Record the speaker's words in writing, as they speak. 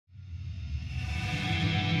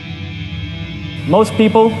Most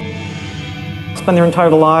people spend their entire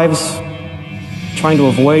lives trying to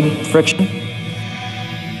avoid friction.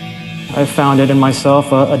 I've found it in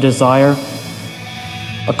myself a desire,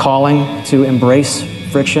 a calling to embrace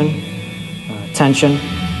friction, tension,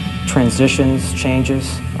 transitions,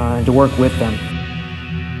 changes, and to work with them.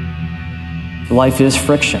 Life is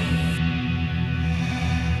friction.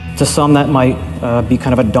 To some, that might be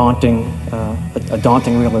kind of a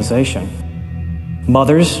daunting realization.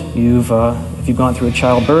 Mothers, if you've gone through a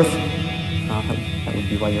childbirth, that would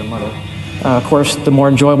be why you're a mother. Of course, the more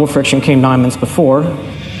enjoyable friction came 9 months before,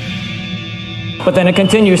 but then it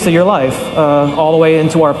continues to your life, all the way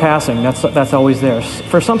into our passing. That's always there.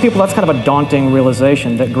 For some people, that's kind of a daunting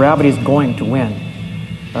realization that gravity is going to win.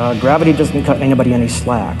 Gravity doesn't cut anybody any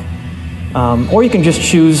slack. Or you can just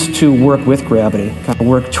choose to work with gravity, kind of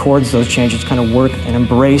work towards those changes, kind of work and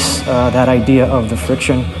embrace that idea of the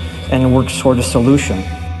friction and work toward a solution.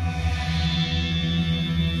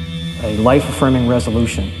 A life-affirming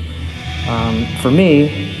resolution. For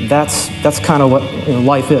me, that's kind of what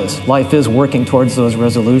life is. Life is working towards those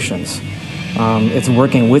resolutions. It's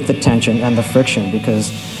working with the tension and the friction, because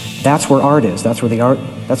that's where art is. That's where the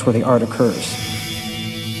art occurs.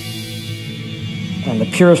 And the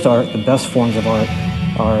purest art, the best forms of art,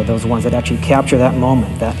 are those ones that actually capture that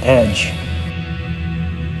moment, that edge.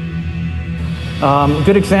 A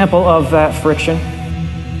good example of that friction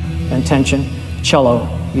and tension, cello.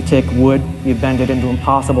 You take wood, you bend it into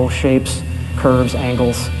impossible shapes, curves,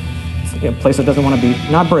 angles, a place that doesn't want to be,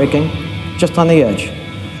 not breaking, just on the edge.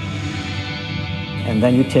 And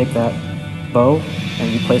then you take that bow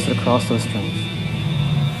and you place it across those strings.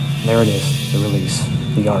 There it is, the release,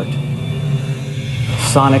 the art.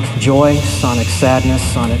 Sonic joy, sonic sadness,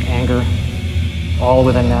 sonic anger, all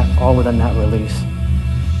within that release.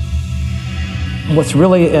 What's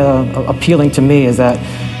really appealing to me is that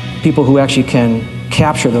people who actually can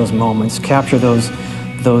capture those moments, capture those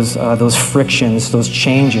frictions, those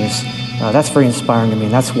changes, that's very inspiring to me,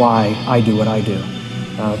 and that's why I do what I do,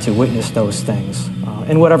 to witness those things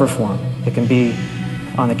in whatever form. It can be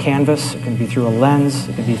on the canvas, it can be through a lens,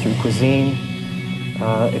 it can be through cuisine,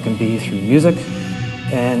 it can be through music.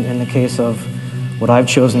 And in the case of what I've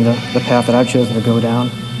chosen, the path that I've chosen to go down,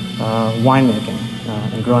 winemaking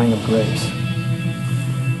and growing of grapes.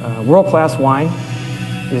 World-class wine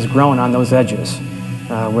is grown on those edges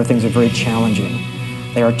where things are very challenging.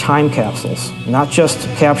 They are time capsules, not just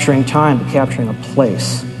capturing time, but capturing a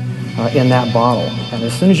place in that bottle. And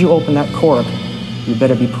as soon as you open that cork, you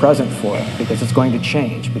better be present for it, because it's going to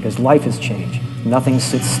change, because life has changed. Nothing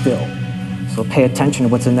sits still. So pay attention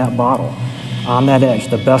to what's in that bottle. On that edge,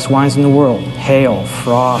 the best wines in the world: hail,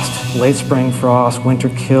 frost, late spring frost, winter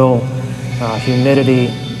kill, humidity,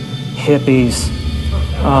 hippies.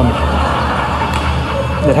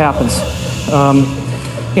 It happens.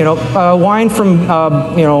 Wine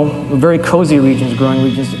from very cozy regions, growing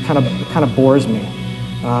regions, it kind of bores me.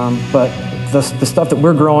 But the stuff that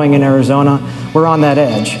we're growing in Arizona, we're on that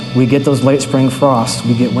edge. We get those late spring frosts,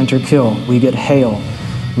 we get winter kill, we get hail.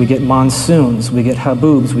 We get monsoons, we get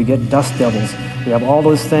haboobs, we get dust devils. We have all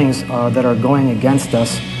those things that are going against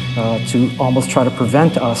us to almost try to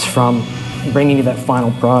prevent us from bringing you that final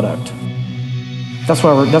product. That's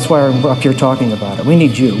why we're up here talking about it. We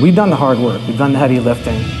need you. We've done the hard work. We've done the heavy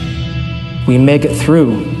lifting. We make it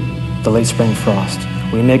through the late spring frost.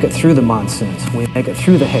 We make it through the monsoons. We make it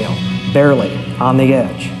through the hail, barely, on the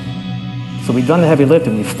edge. So we've done the heavy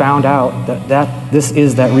lifting. We've found out that this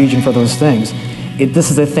is that region for those things.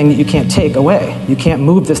 This is a thing that you can't take away. You can't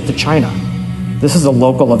move this to China. This is a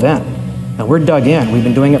local event. And we're dug in. We've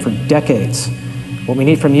been doing it for decades. What we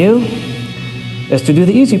need from you is to do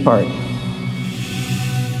the easy part.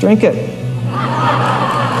 Drink it.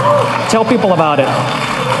 Tell people about it.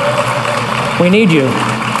 We need you.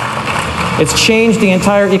 It's changed the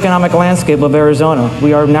entire economic landscape of Arizona.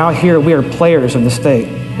 We are now here. We are players in the state.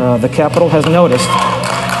 The Capitol has noticed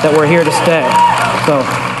that we're here to stay. So,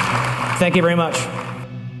 thank you very much.